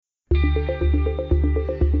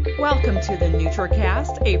Welcome to the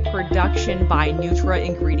NutraCast, a production by Nutra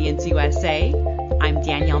Ingredients USA. I'm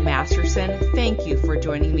Danielle Masterson. Thank you for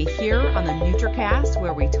joining me here on the NutraCast,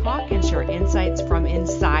 where we talk and share insights from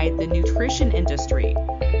inside the nutrition industry.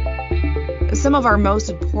 Some of our most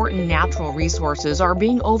important natural resources are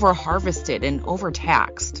being over-harvested and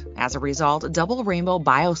overtaxed. As a result, Double Rainbow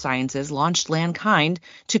Biosciences launched Landkind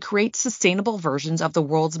to create sustainable versions of the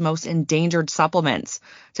world's most endangered supplements.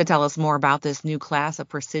 To tell us more about this new class of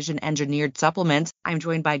precision-engineered supplements, I'm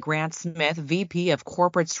joined by Grant Smith, VP of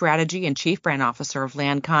Corporate Strategy and Chief Brand Officer of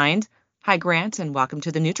Landkind. Hi, Grant, and welcome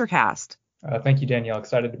to the NutraCast. Thank you, Danielle.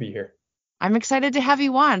 Excited to be here. I'm excited to have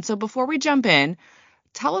you on. So before we jump in,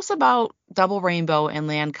 tell us about Double Rainbow and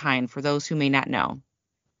Landkind for those who may not know.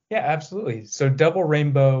 Yeah, absolutely. So Double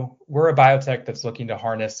Rainbow, we're a biotech that's looking to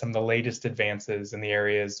harness some of the latest advances in the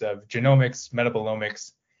areas of genomics,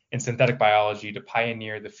 metabolomics, and synthetic biology to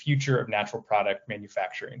pioneer the future of natural product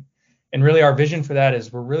manufacturing. And really our vision for that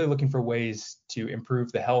is we're really looking for ways to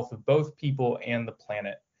improve the health of both people and the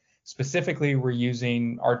planet. Specifically, we're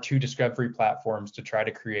using our two discovery platforms to try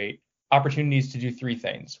to create opportunities to do three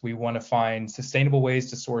things. We want to find sustainable ways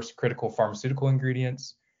to source critical pharmaceutical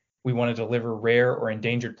ingredients. We want to deliver rare or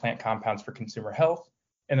endangered plant compounds for consumer health.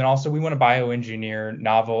 And then also we want to bioengineer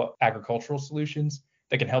novel agricultural solutions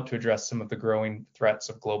that can help to address some of the growing threats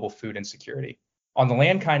of global food insecurity. On the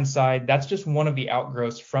Landkind side, that's just one of the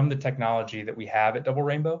outgrowths from the technology that we have at Double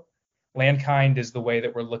Rainbow. Landkind is the way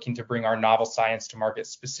that we're looking to bring our novel science to market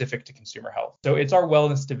specific to consumer health. So it's our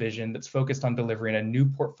wellness division that's focused on delivering a new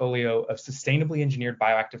portfolio of sustainably engineered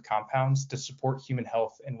bioactive compounds to support human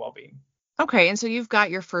health and well-being. Okay, and so you've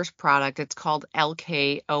got your first product. It's called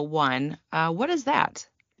LK01. What is that?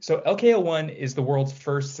 So LK01 is the world's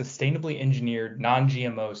first sustainably engineered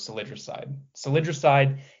non-GMO salidroside.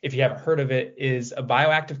 Salidroside, if you haven't heard of it, is a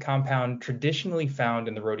bioactive compound traditionally found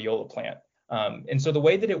in the rhodiola plant. And so the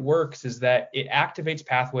way that it works is that it activates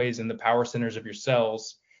pathways in the power centers of your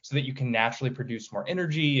cells so that you can naturally produce more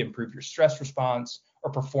energy, improve your stress response,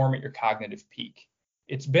 or perform at your cognitive peak.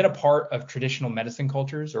 It's been a part of traditional medicine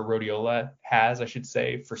cultures, or rhodiola has, I should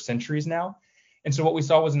say, for centuries now. And so what we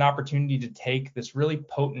saw was an opportunity to take this really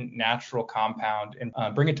potent natural compound and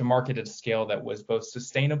bring it to market at a scale that was both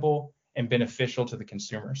sustainable and beneficial to the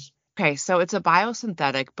consumers. Okay, so it's a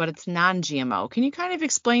biosynthetic, but it's non-GMO. Can you kind of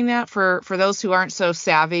explain that for those who aren't so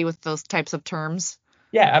savvy with those types of terms?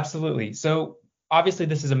 Yeah, absolutely. So obviously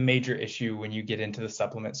this is a major issue when you get into the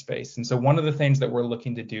supplement space. And so one of the things that we're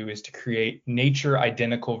looking to do is to create nature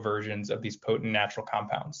identical versions of these potent natural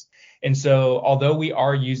compounds. And so although we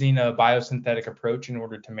are using a biosynthetic approach in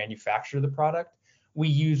order to manufacture the product, we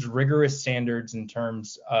use rigorous standards in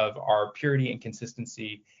terms of our purity and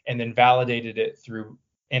consistency, and then validated it through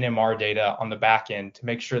NMR data on the back end to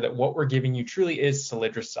make sure that what we're giving you truly is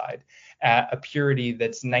salidroside at a purity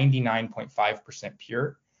that's 99.5%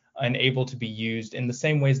 pure and able to be used in the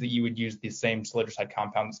same ways that you would use the same salidroside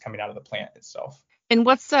compound that's coming out of the plant itself. And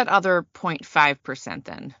what's that other 0.5%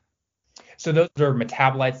 then? So those are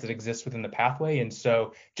metabolites that exist within the pathway. And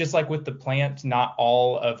so just like with the plant, not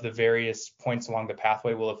all of the various points along the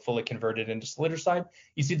pathway will have fully converted into salidroside.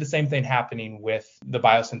 You see the same thing happening with the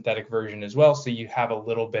biosynthetic version as well. So you have a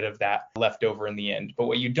little bit of that left over in the end. But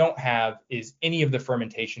what you don't have is any of the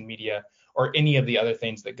fermentation media or any of the other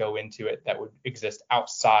things that go into it that would exist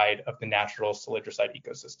outside of the natural salidroside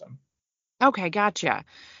ecosystem. Okay, gotcha.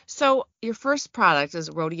 So your first product is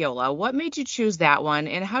rhodiola. What made you choose that one,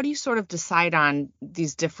 and how do you sort of decide on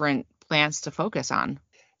these different plants to focus on?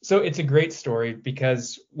 So it's a great story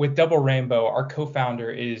because with Double Rainbow, our co-founder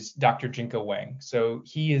is Dr. Jinko Wang. So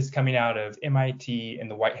he is coming out of MIT and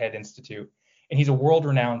the Whitehead Institute, and he's a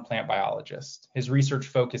world-renowned plant biologist. His research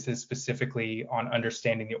focuses specifically on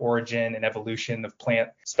understanding the origin and evolution of plant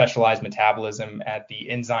specialized metabolism at the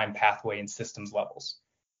enzyme pathway and systems levels.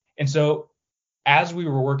 And so as we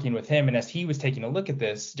were working with him and as he was taking a look at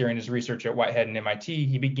this during his research at Whitehead and MIT,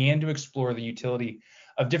 he began to explore the utility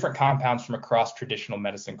of different compounds from across traditional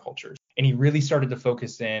medicine cultures. And he really started to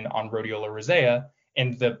focus in on rhodiola rosea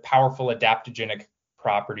and the powerful adaptogenic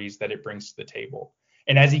properties that it brings to the table.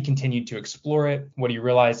 And as he continued to explore it, what he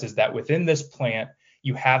realized is that within this plant,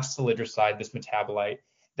 you have salidroside, this metabolite,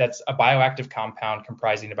 that's a bioactive compound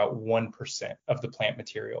comprising about 1% of the plant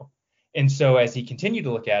material. And so as he continued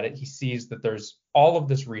to look at it, he sees that there's all of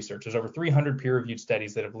this research. There's over 300 peer-reviewed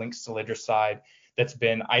studies that have linked salidroside that's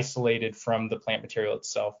been isolated from the plant material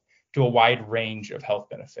itself to a wide range of health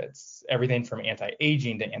benefits, everything from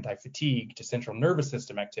anti-aging to anti-fatigue to central nervous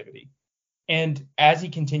system activity. And as he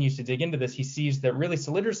continues to dig into this, he sees that really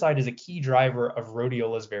salidroside is a key driver of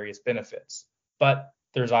rhodiola's various benefits. But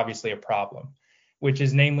there's obviously a problem. which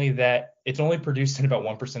is namely that it's only produced in about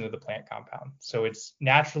 1% of the plant compound. So it's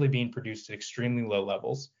naturally being produced at extremely low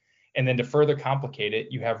levels. And then to further complicate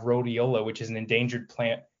it, you have rhodiola, which is an endangered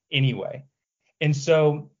plant anyway. And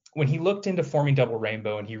so when he looked into forming Double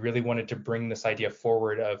Rainbow and he really wanted to bring this idea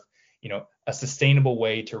forward of, a sustainable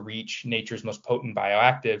way to reach nature's most potent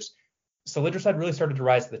bioactives, Salidroside really started to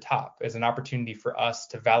rise to the top as an opportunity for us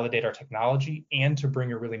to validate our technology and to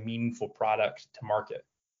bring a really meaningful product to market.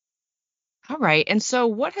 All right. And so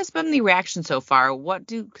what has been the reaction so far? What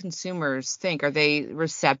do consumers think? Are they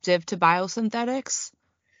receptive to biosynthetics?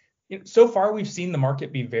 So far, we've seen the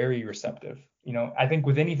market be very receptive. I think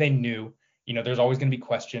with anything new, there's always going to be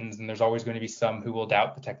questions and there's always going to be some who will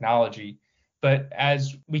doubt the technology. But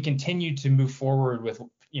as we continue to move forward with,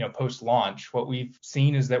 post-launch, what we've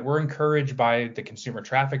seen is that we're encouraged by the consumer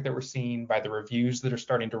traffic that we're seeing, by the reviews that are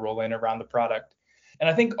starting to roll in around the product. And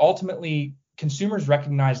I think ultimately consumers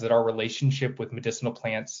recognize that our relationship with medicinal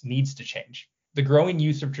plants needs to change. The growing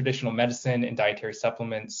use of traditional medicine and dietary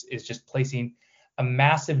supplements is just placing a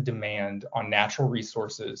massive demand on natural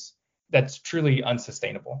resources that's truly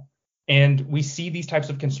unsustainable. And we see these types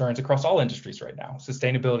of concerns across all industries right now.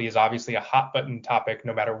 Sustainability is obviously a hot button topic,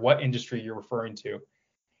 no matter what industry you're referring to.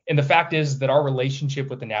 And the fact is that our relationship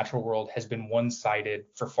with the natural world has been one-sided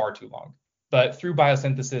for far too long. But through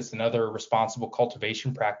biosynthesis and other responsible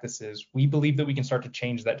cultivation practices, we believe that we can start to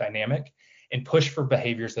change that dynamic and push for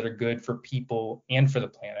behaviors that are good for people and for the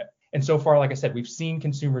planet. And so far, like I said, we've seen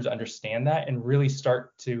consumers understand that and really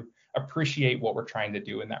start to appreciate what we're trying to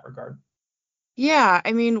do in that regard. Yeah,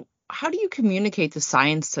 I mean, how do you communicate the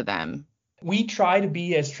science to them? We try to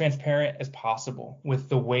be as transparent as possible with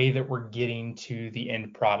the way that we're getting to the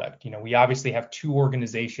end product. We obviously have two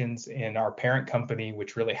organizations in our parent company,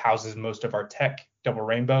 which really houses most of our tech, Double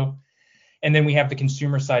Rainbow. And then we have the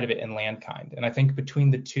consumer side of it in Landkind. And I think between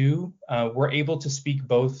the two, we're able to speak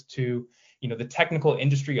both to, the technical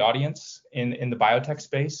industry audience in the biotech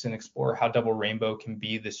space and explore how Double Rainbow can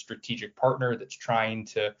be the strategic partner that's trying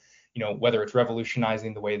to, whether it's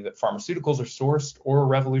revolutionizing the way that pharmaceuticals are sourced or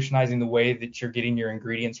revolutionizing the way that you're getting your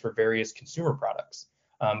ingredients for various consumer products.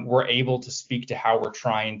 We're able to speak to how we're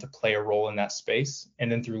trying to play a role in that space.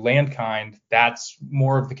 And then through Landkind, that's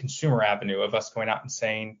more of the consumer avenue of us going out and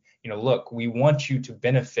saying, look, we want you to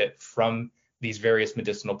benefit from these various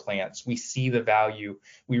medicinal plants. We see the value.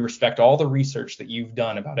 We respect all the research that you've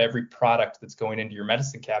done about every product that's going into your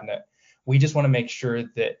medicine cabinet. We just want to make sure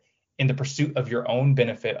that in the pursuit of your own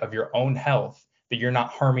benefit, of your own health, that you're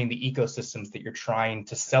not harming the ecosystems that you're trying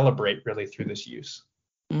to celebrate really through this use.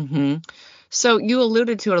 Mm-hmm. So you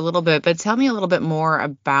alluded to it a little bit, but tell me a little bit more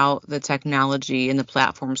about the technology and the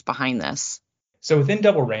platforms behind this. So within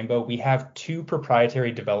Double Rainbow, we have two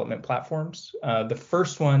proprietary development platforms. The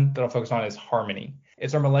first one that I'll focus on is Harmony.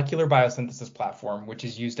 It's our molecular biosynthesis platform, which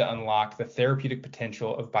is used to unlock the therapeutic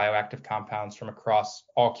potential of bioactive compounds from across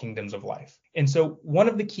all kingdoms of life. And so one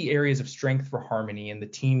of the key areas of strength for Harmony and the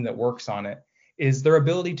team that works on it is their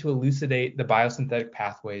ability to elucidate the biosynthetic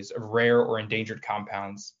pathways of rare or endangered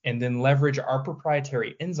compounds and then leverage our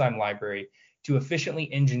proprietary enzyme library to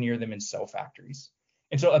efficiently engineer them in cell factories.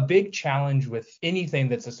 And so a big challenge with anything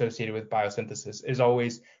that's associated with biosynthesis is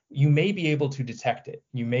always you may be able to detect it.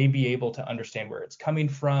 You may be able to understand where it's coming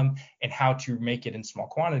from and how to make it in small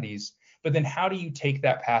quantities. But then how do you take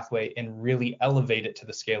that pathway and really elevate it to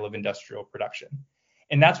the scale of industrial production?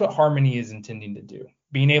 And that's what Harmony is intending to do,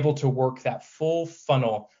 being able to work that full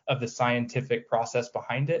funnel of the scientific process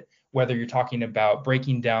behind it, whether you're talking about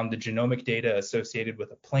breaking down the genomic data associated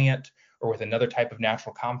with a plant or with another type of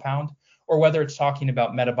natural compound, or whether it's talking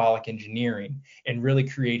about metabolic engineering and really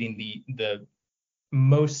creating the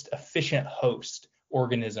most efficient host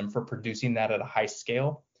organism for producing that at a high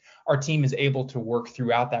scale. Our team is able to work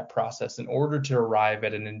throughout that process in order to arrive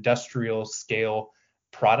at an industrial scale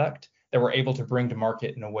product that we're able to bring to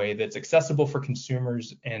market in a way that's accessible for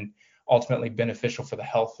consumers and ultimately beneficial for the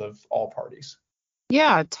health of all parties.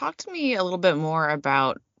 Yeah, talk to me a little bit more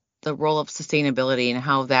about the role of sustainability and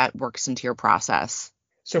how that works into your process.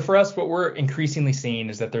 So for us, what we're increasingly seeing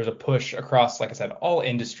is that there's a push across, like I said, all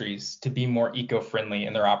industries to be more eco-friendly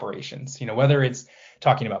in their operations. Whether it's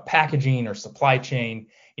talking about packaging or supply chain,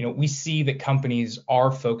 we see that companies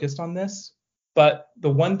are focused on this. But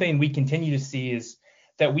the one thing we continue to see is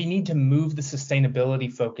that we need to move the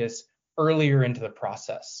sustainability focus earlier into the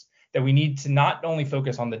process. That we need to not only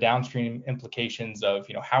focus on the downstream implications of,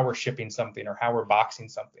 how we're shipping something or how we're boxing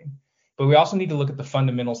something, but we also need to look at the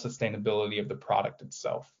fundamental sustainability of the product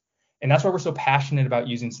itself. And that's why we're so passionate about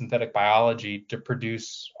using synthetic biology to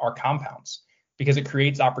produce our compounds, because it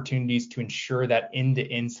creates opportunities to ensure that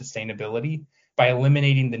end-to-end sustainability by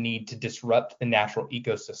eliminating the need to disrupt the natural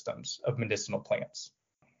ecosystems of medicinal plants.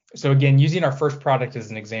 So again, using our first product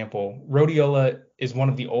as an example, rhodiola is one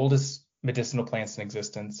of the oldest medicinal plants in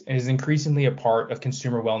existence and is increasingly a part of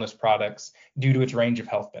consumer wellness products due to its range of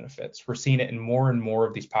health benefits. We're seeing it in more and more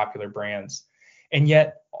of these popular brands. And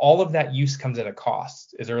yet all of that use comes at a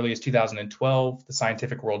cost. As early as 2012, the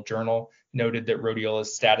Scientific World Journal noted that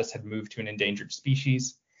rhodiola's status had moved to an endangered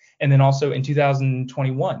species. And then also in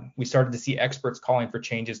 2021, we started to see experts calling for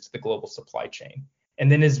changes to the global supply chain.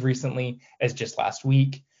 And then as recently as just last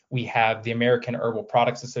week, we have the American Herbal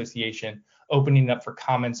Products Association opening up for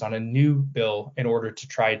comments on a new bill in order to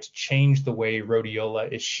try to change the way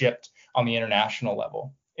rhodiola is shipped on the international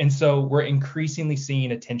level. And so we're increasingly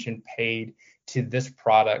seeing attention paid to this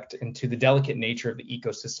product and to the delicate nature of the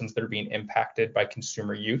ecosystems that are being impacted by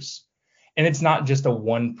consumer use. And it's not just a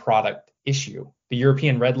one product issue. The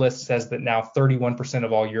European Red List says that now 31%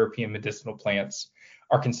 of all European medicinal plants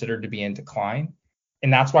are considered to be in decline.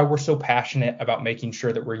 And that's why we're so passionate about making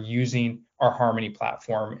sure that we're using our Harmony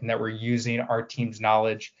platform and that we're using our team's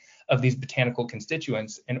knowledge of these botanical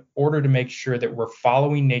constituents in order to make sure that we're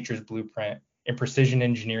following nature's blueprint and precision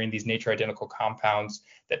engineering these nature identical compounds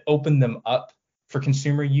that open them up for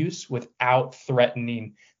consumer use without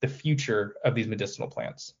threatening the future of these medicinal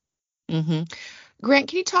plants. Mm-hmm. Grant,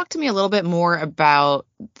 can you talk to me a little bit more about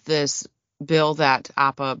this bill that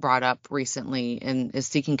APA brought up recently and is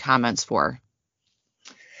seeking comments for?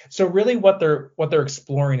 So really what they're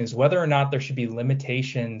exploring is whether or not there should be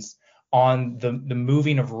limitations on the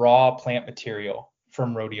moving of raw plant material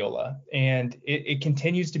from rhodiola. And it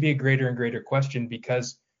continues to be a greater and greater question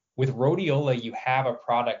because with rhodiola, you have a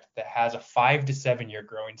product that has a 5 to 7 year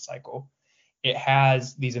growing cycle. It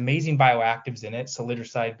has these amazing bioactives in it,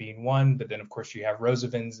 solidroside being one, but then of course you have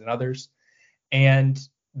rosavins and others. And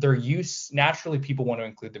their use, naturally people want to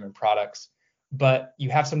include them in products. But you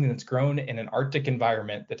have something that's grown in an Arctic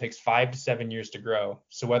environment that takes 5 to 7 years to grow.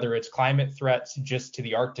 So whether it's climate threats just to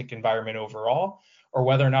the Arctic environment overall, or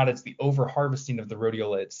whether or not it's the overharvesting of the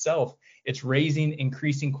rhodiola itself, it's raising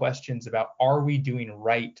increasing questions about, are we doing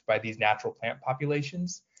right by these natural plant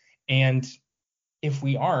populations? And if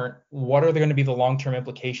we aren't, what are going to be the long-term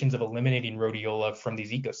implications of eliminating rhodiola from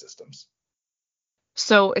these ecosystems?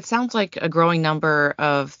 So it sounds like a growing number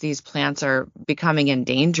of these plants are becoming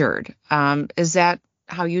endangered. Is that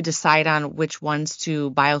how you decide on which ones to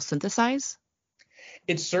biosynthesize?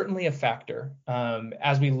 It's certainly a factor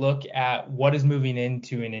as we look at what is moving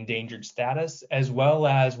into an endangered status, as well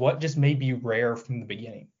as what just may be rare from the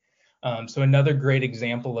beginning. So another great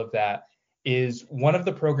example of that is one of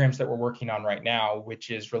the programs that we're working on right now, which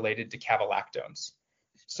is related to cavalactones.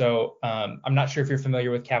 So I'm not sure if you're familiar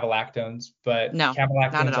with cavalactones, but No,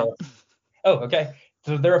 cavalactones not at all. Oh, okay.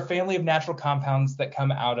 So they're a family of natural compounds that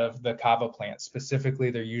come out of the kava plant. Specifically,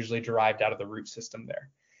 they're usually derived out of the root system there.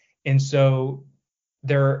 And so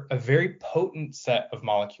they're a very potent set of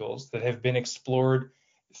molecules that have been explored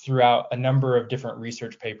throughout a number of different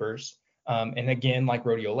research papers. And again, like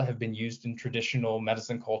rhodiola, have been used in traditional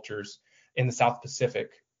medicine cultures in the South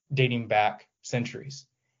Pacific dating back centuries.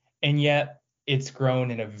 And yet it's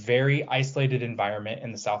grown in a very isolated environment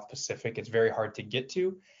in the South Pacific. It's very hard to get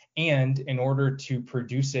to. And in order to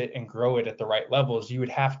produce it and grow it at the right levels, you would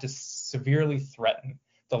have to severely threaten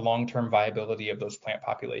the long-term viability of those plant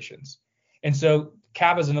populations. And so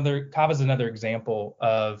kava is another example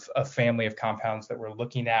of a family of compounds that we're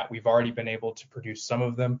looking at. We've already been able to produce some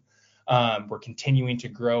of them. We're continuing to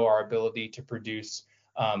grow our ability to produce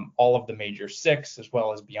all of the major 6 as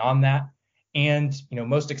well as beyond that. And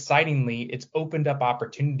most excitingly, it's opened up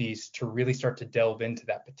opportunities to really start to delve into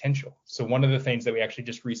that potential. So one of the things that we actually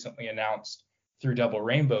just recently announced through Double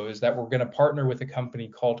Rainbow is that we're going to partner with a company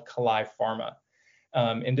called Kalai Pharma.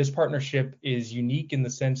 And this partnership is unique in the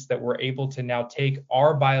sense that we're able to now take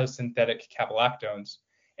our biosynthetic cavalactones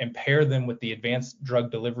and pair them with the advanced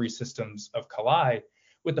drug delivery systems of Kalai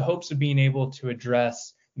with the hopes of being able to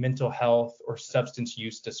address mental health or substance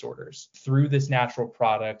use disorders through this natural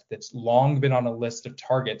product that's long been on a list of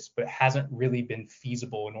targets, but hasn't really been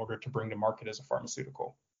feasible in order to bring to market as a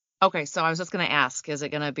pharmaceutical. Okay, so I was just going to ask, is it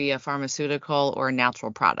going to be a pharmaceutical or a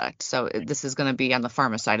natural product? So this is going to be on the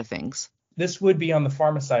pharma side of things. This would be on the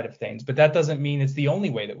pharma side of things, but that doesn't mean it's the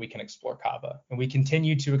only way that we can explore kava. And we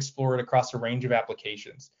continue to explore it across a range of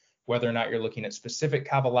applications, whether or not you're looking at specific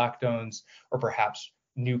cavalactones or perhaps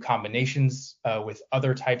new combinations with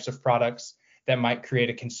other types of products that might create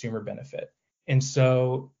a consumer benefit. And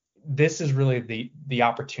so this is really the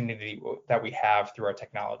opportunity that we have through our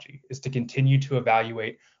technology, is to continue to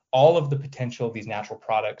evaluate all of the potential of these natural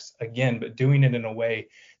products, again, but doing it in a way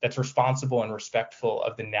that's responsible and respectful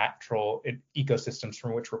of the natural ecosystems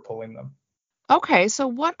from which we're pulling them. Okay, so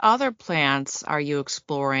what other plants are you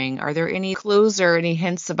exploring? Are there any clues or any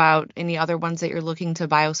hints about any other ones that you're looking to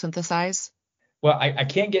biosynthesize? Well, I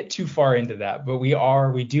can't get too far into that, but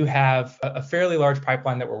we do have a fairly large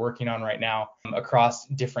pipeline that we're working on right now across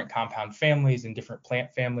different compound families and different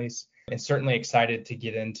plant families, and certainly excited to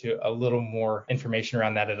get into a little more information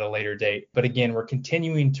around that at a later date. But again, we're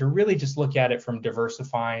continuing to really just look at it from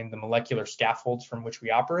diversifying the molecular scaffolds from which we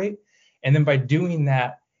operate. And then by doing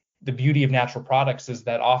that, the beauty of natural products is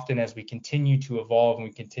that often as we continue to evolve and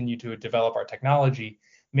we continue to develop our technology,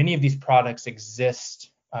 many of these products exist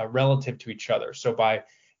relative to each other. So by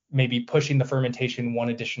maybe pushing the fermentation one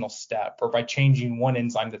additional step, or by changing one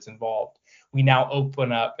enzyme that's involved, we now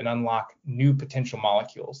open up and unlock new potential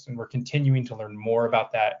molecules. And we're continuing to learn more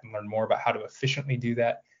about that and learn more about how to efficiently do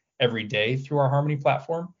that every day through our Harmony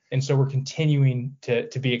platform. And so we're continuing to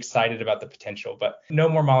be excited about the potential, but no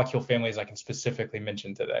more molecule families I can specifically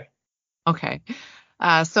mention today. Okay.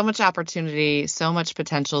 So much opportunity, so much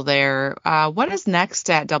potential there. What is next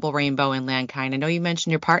at Double Rainbow and Landkind? I know you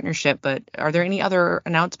mentioned your partnership, but are there any other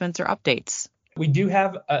announcements or updates? We do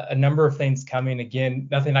have a number of things coming. Again,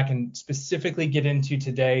 nothing I can specifically get into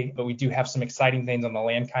today, but we do have some exciting things on the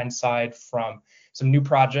Landkind side from some new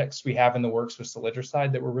projects we have in the works with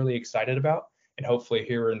Solidricide that we're really excited about. And hopefully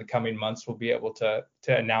here in the coming months, we'll be able to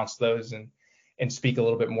announce those and speak a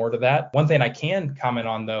little bit more to that. One thing I can comment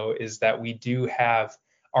on, though, is that we do have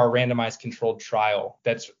our randomized controlled trial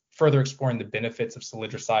that's further exploring the benefits of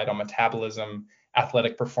Solidricide on metabolism,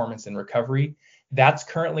 athletic performance, and recovery. That's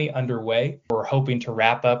currently underway. We're hoping to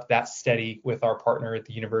wrap up that study with our partner at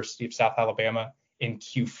the University of South Alabama in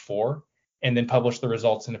Q4, and then publish the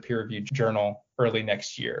results in a peer-reviewed journal early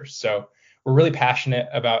next year. So we're really passionate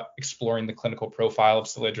about exploring the clinical profile of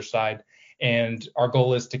Solidricide. And our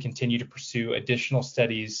goal is to continue to pursue additional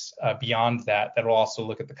studies beyond that will also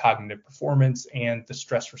look at the cognitive performance and the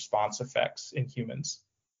stress response effects in humans.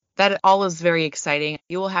 That all is very exciting.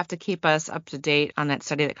 You will have to keep us up to date on that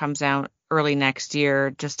study that comes out early next year,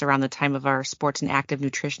 just around the time of our Sports and Active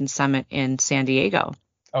Nutrition Summit in San Diego.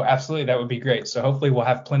 Oh, absolutely. That would be great. So hopefully we'll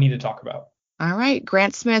have plenty to talk about. All right.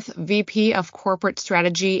 Grant Smith, VP of Corporate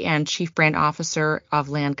Strategy and Chief Brand Officer of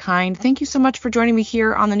Landkind. Thank you so much for joining me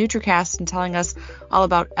here on the NutriCast and telling us all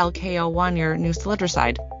about LKO1, your new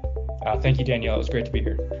Solidricide. Thank you, Danielle. It was great to be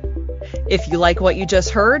here. If you like what you just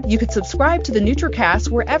heard, you could subscribe to the NutriCast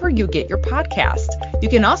wherever you get your podcast. You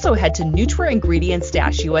can also head to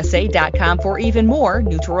nutraingredients-usa.com for even more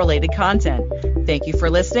Nutri-related content. Thank you for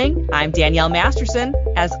listening. I'm Danielle Masterson.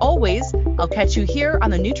 As always, I'll catch you here on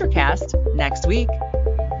the NutriCast next week.